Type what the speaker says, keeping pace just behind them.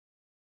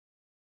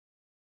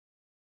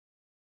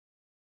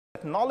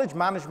knowledge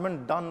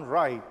management done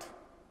right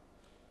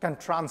can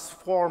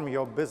transform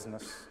your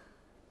business.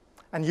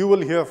 And you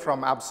will hear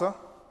from ABSA,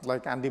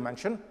 like Andy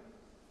mentioned,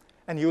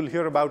 and you'll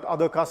hear about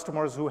other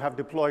customers who have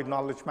deployed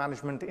knowledge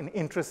management in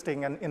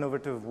interesting and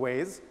innovative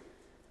ways.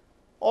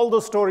 All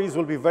those stories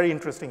will be very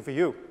interesting for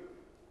you.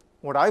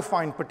 What I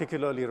find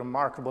particularly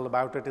remarkable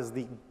about it is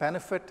the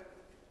benefit,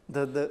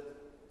 the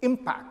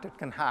impact it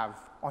can have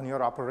on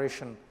your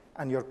operation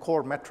and your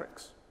core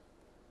metrics.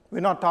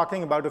 We're not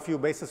talking about a few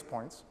basis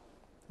points.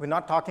 We're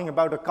not talking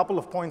about a couple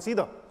of points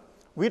either.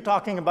 We're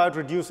talking about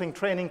reducing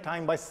training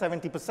time by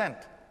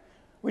 70%.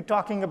 We're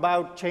talking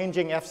about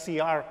changing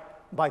FCR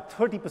by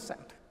 30%.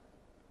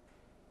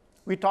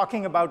 We're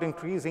talking about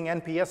increasing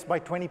NPS by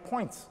 20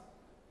 points.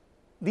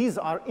 These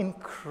are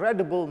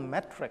incredible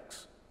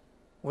metrics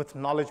with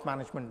knowledge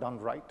management done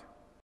right.